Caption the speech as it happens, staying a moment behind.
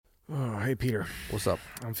Oh, hey, Peter. What's up?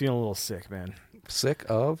 I'm feeling a little sick, man. Sick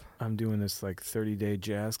of? I'm doing this like 30-day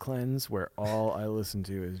jazz cleanse where all I listen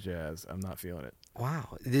to is jazz. I'm not feeling it.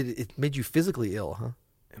 Wow. It made you physically ill, huh?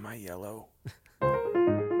 Am I yellow?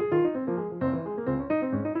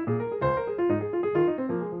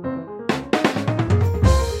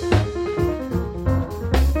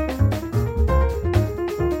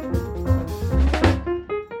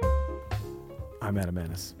 I'm Adam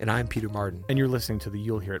Ennis. And I'm Peter Martin. And you're listening to the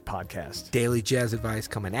You'll Hear It podcast. Daily jazz advice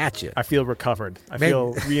coming at you. I feel recovered. I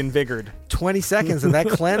feel reinvigorated. 20 seconds and that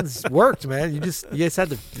cleanse worked, man. You just had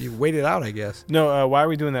to wait it out, I guess. No, why are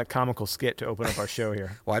we doing that comical skit to open up our show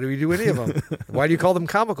here? Why do we do any of them? Why do you call them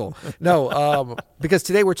comical? No, because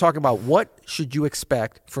today we're talking about what should you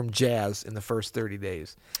expect from jazz in the first 30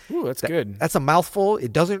 days. Ooh, that's good. That's a mouthful.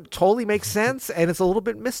 It doesn't totally make sense, and it's a little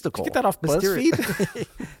bit mystical. Did you get that off BuzzFeed?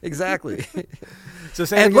 Exactly. So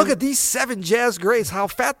and look at these 7 jazz greats, how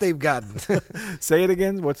fat they've gotten. Say it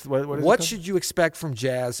again. What is what should you expect from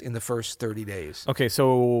jazz in the first 30 days? Okay,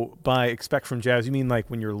 so by expect from jazz, you mean like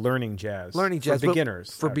when you're learning jazz? Learning jazz. For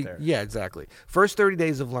beginners. Yeah, exactly. First 30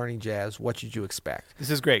 days of learning jazz, what should you expect? This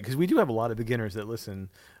is great because we do have a lot of beginners that listen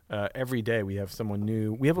every day. We have someone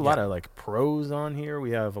new. We have a lot of like pros on here.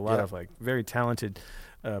 We have a lot of like very talented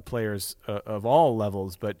players of all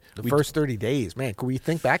levels. But the first 30 days, man, could we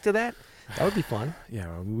think back to that? That would be fun.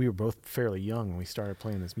 Yeah, we were both fairly young when we started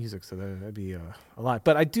playing this music, so that'd be a lot.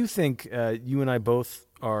 But I do think you and I both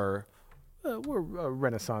are we're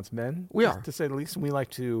Renaissance men. We are, to say the least, and we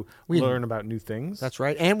like to learn about new things. That's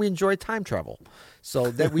right, and we enjoy time travel,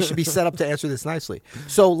 so that we should be set up to answer this nicely.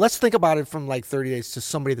 So let's think about it from like 30 days to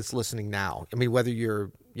somebody that's listening now. I mean, whether you're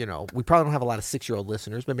we probably don't have a lot of 6-year-old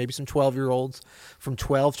listeners, but maybe some 12-year-olds from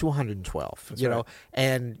 12 to 112, That's right.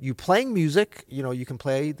 and you playing music, you can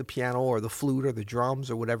play the piano or the flute or the drums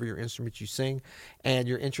or whatever your instrument you sing, and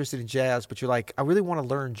you're interested in jazz, but you're like, I really want to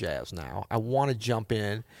learn jazz now. I want to jump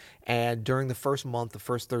in, and during the first month, the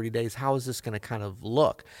first 30 days, how is this going to kind of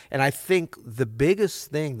look? And I think the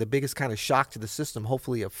biggest kind of shock to the system,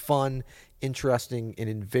 hopefully a fun, interesting and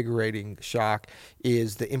invigorating shock,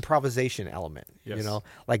 is the improvisation element. Yes.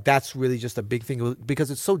 Like that's really just a big thing because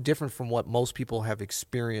it's so different from what most people have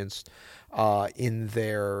experienced in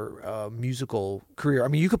their musical career. I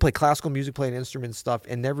mean, you could play classical music, play an instrument stuff,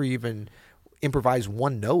 and never even improvise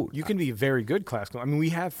one note. You can be very good classical. I mean, we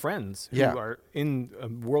have friends who are in a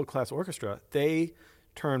world-class orchestra. They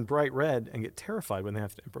turn bright red and get terrified when they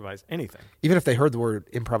have to improvise anything. Even if they heard the word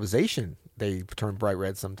improvisation, they turn bright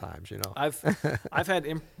red sometimes, I've had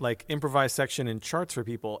improvised section in charts for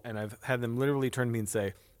people, and I've had them literally turn to me and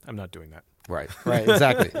say, I'm not doing that. Right,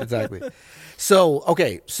 exactly. So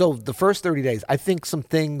the first 30 days, I think some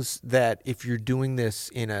things that if you're doing this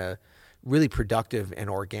in a really productive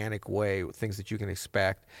and organic way, things that you can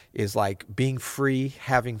expect is like being free,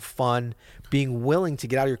 having fun, being willing to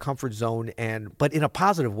get out of your comfort zone, but in a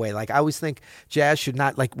positive way. Like I always think jazz should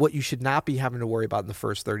not, like what you should not be having to worry about in the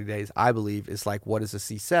first 30 days, I believe, is like what is a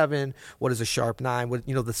C7, what is a sharp 9, what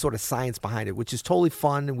the sort of science behind it, which is totally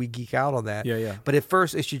fun and we geek out on that. Yeah. But at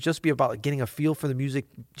first it should just be about getting a feel for the music,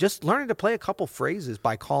 just learning to play a couple phrases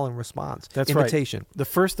by call and response. That's imitation. Right. The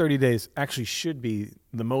first 30 days actually should be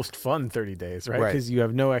the most fun 30 days, right? Because you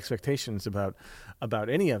have no expectations about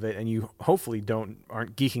any of it, and you hopefully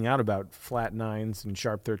aren't geeking out about flat 9s and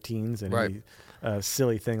sharp 13s and any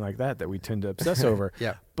silly thing like that we tend to obsess over.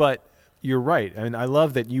 Yeah. But you're right, and I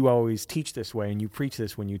love that you always teach this way, and you preach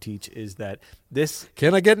this when you teach, is that this...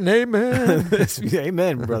 Can I get an amen?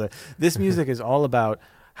 Amen, brother. This music is all about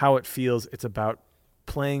how it feels. It's about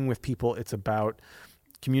playing with people. It's about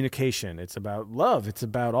communication. It's about love. It's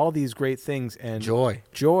about all these great things and joy,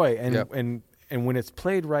 and when it's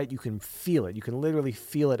played right, you can feel it. You can literally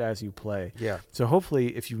feel it as you play. Yeah. So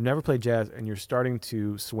hopefully, if you've never played jazz and you're starting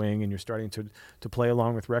to swing and you're starting to play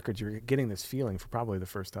along with records, you're getting this feeling for probably the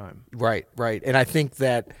first time. Right. And I think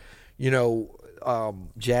that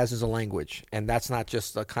jazz is a language, and that's not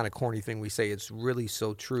just a kind of corny thing we say. It's really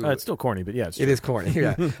so true. It's still corny, but yeah, it's true. It is corny.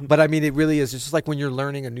 Yeah. But I mean, it really is. It's just like when you're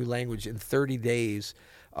learning a new language in 30 days,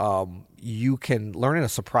 you can learn in a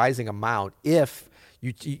surprising amount if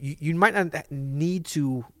you might not need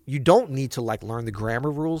to. You don't need to like learn the grammar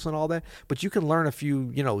rules and all that, but you can learn a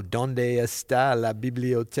few, donde está la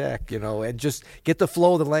biblioteca, and just get the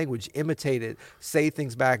flow of the language, imitate it, say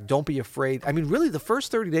things back, don't be afraid. I mean, really, the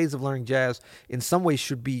first 30 days of learning jazz in some ways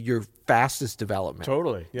should be your fastest development.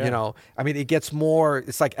 Totally. Yeah. You know, I mean, it gets more.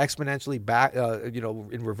 It's like exponentially back. You know,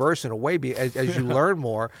 in reverse in a way, as you learn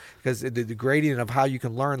more, because the gradient of how you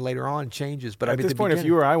can learn later on changes. But at this point, if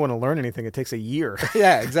you or I want to learn anything, it takes a year.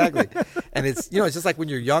 Yeah, exactly. And it's it's just like when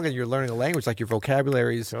you're young and you're learning a language, like your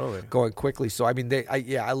vocabulary is going quickly. So I mean,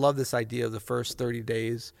 I love this idea of the first 30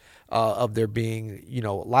 days of there being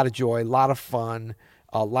a lot of joy, a lot of fun.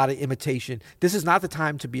 A lot of imitation. This is not the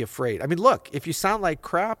time to be afraid. I mean, look, if you sound like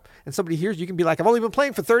crap and somebody hears you, can be like, I've only been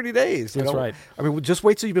playing for 30 days. That's right. I mean, just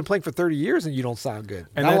wait till you've been playing for 30 years and you don't sound good.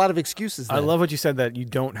 And not a lot of excuses then. I love what you said, that you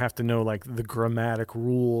don't have to know like the grammatic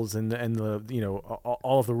rules and the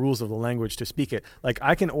all of the rules of the language to speak it. Like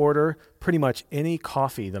I can order pretty much any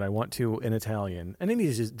coffee that I want to in Italian and any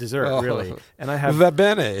dessert really. And I have Va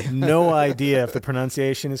bene. No idea if the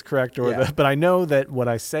pronunciation is correct but I know that when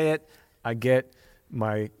I say it, I get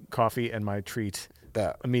my coffee and my treat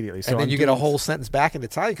immediately. So and then you get a whole sentence back in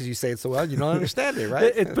Italian because you say it so well, you don't understand it,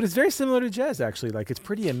 right? But it's very similar to jazz, actually. Like it's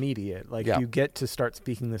pretty immediate. Like you get to start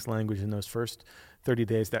speaking this language in those first 30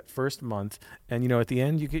 days, that first month, and at the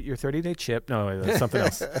end you get your 30-day chip. No, that's something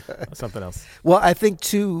else. Something else. Well, I think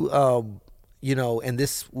too, and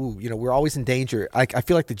this, we're always in danger. I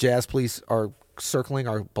feel like the jazz police are circling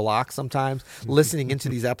our block sometimes, listening into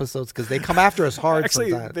these episodes because they come after us hard. Actually,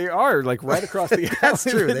 sometimes. They are like right across the alley. That's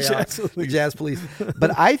true. They are the jazz police.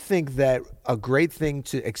 But I think that a great thing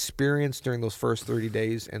to experience during those first 30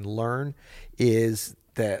 days and learn is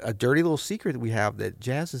that a dirty little secret that we have, that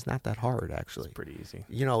jazz is not that hard. Actually, it's pretty easy.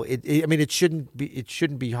 It shouldn't be. It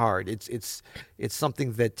shouldn't be hard. It's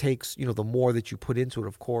something that takes. The more that you put into it,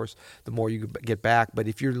 of course, the more you get back. But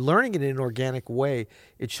if you're learning it in an organic way,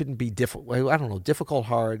 it shouldn't be difficult. I don't know, difficult,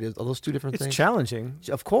 hard. Are those two different things? It's challenging,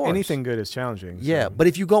 of course. Anything good is challenging. Yeah, but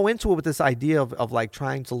if you go into it with this idea of like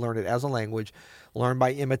trying to learn it as a language. Learn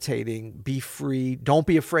by imitating, be free. Don't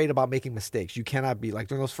be afraid about making mistakes. You cannot be like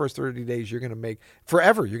during those first 30 days, you're going to make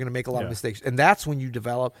a lot of mistakes. And that's when you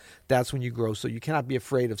develop, that's when you grow. So you cannot be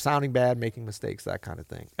afraid of sounding bad, making mistakes, that kind of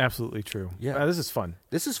thing. Absolutely true. Yeah. This is fun.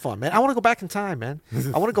 This is fun, man. I want to go back in time, man.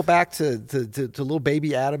 I want to go back to little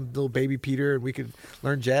baby Adam, little baby Peter, and we could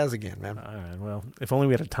learn jazz again, man. All right. Well, if only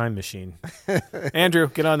we had a time machine. Andrew,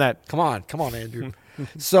 get on that. Come on, Andrew.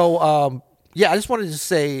 So, I just wanted to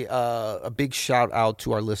say a big shout out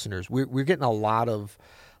to our listeners. We're getting a lot of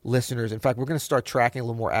listeners. In fact, we're going to start tracking a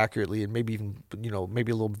little more accurately, and maybe even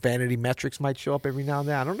maybe a little vanity metrics might show up every now and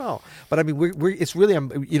then. I don't know, but I mean, it's really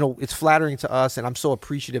it's flattering to us, and I'm so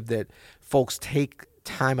appreciative that folks take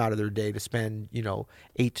time out of their day to spend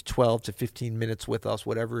 8 to 12 to 15 minutes with us,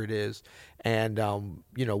 whatever it is, and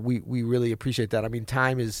we really appreciate that. I mean,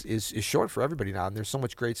 time is short for everybody now, and there's so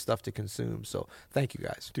much great stuff to consume. So thank you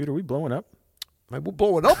guys. Dude, are we blowing up? We're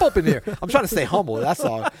blowing up in here. I'm trying to stay humble. That's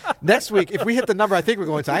all. Next week, if we hit the number I think we're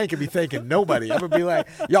going to, I ain't going to be thanking nobody. I'm going to be like,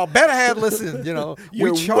 y'all better have listened. You're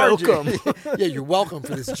welcome. Yeah, you're welcome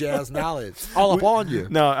for this jazz knowledge. All up on you.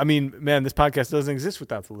 No, I mean, man, this podcast doesn't exist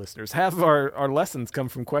without the listeners. Half of our lessons come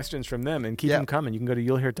from questions from them, and keep them coming. You can go to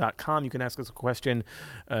you'llhear.com. You can ask us a question.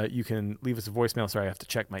 You can leave us a voicemail. Sorry, I have to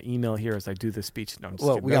check my email here as I do this speech. No, I'm just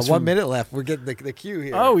kidding. We got 1 minute left. We're getting the cue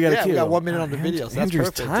here. Oh, we got a cue. We got 1 minute on the video. So Andrew's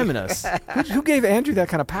that's perfect. timing us. Who gave Andrew that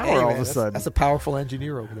kind of power all of a sudden? That's a powerful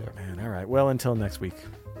engineer over there. Man, all right. Well, until next week.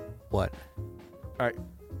 What? All right.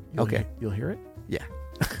 Okay. You'll hear it? Yeah.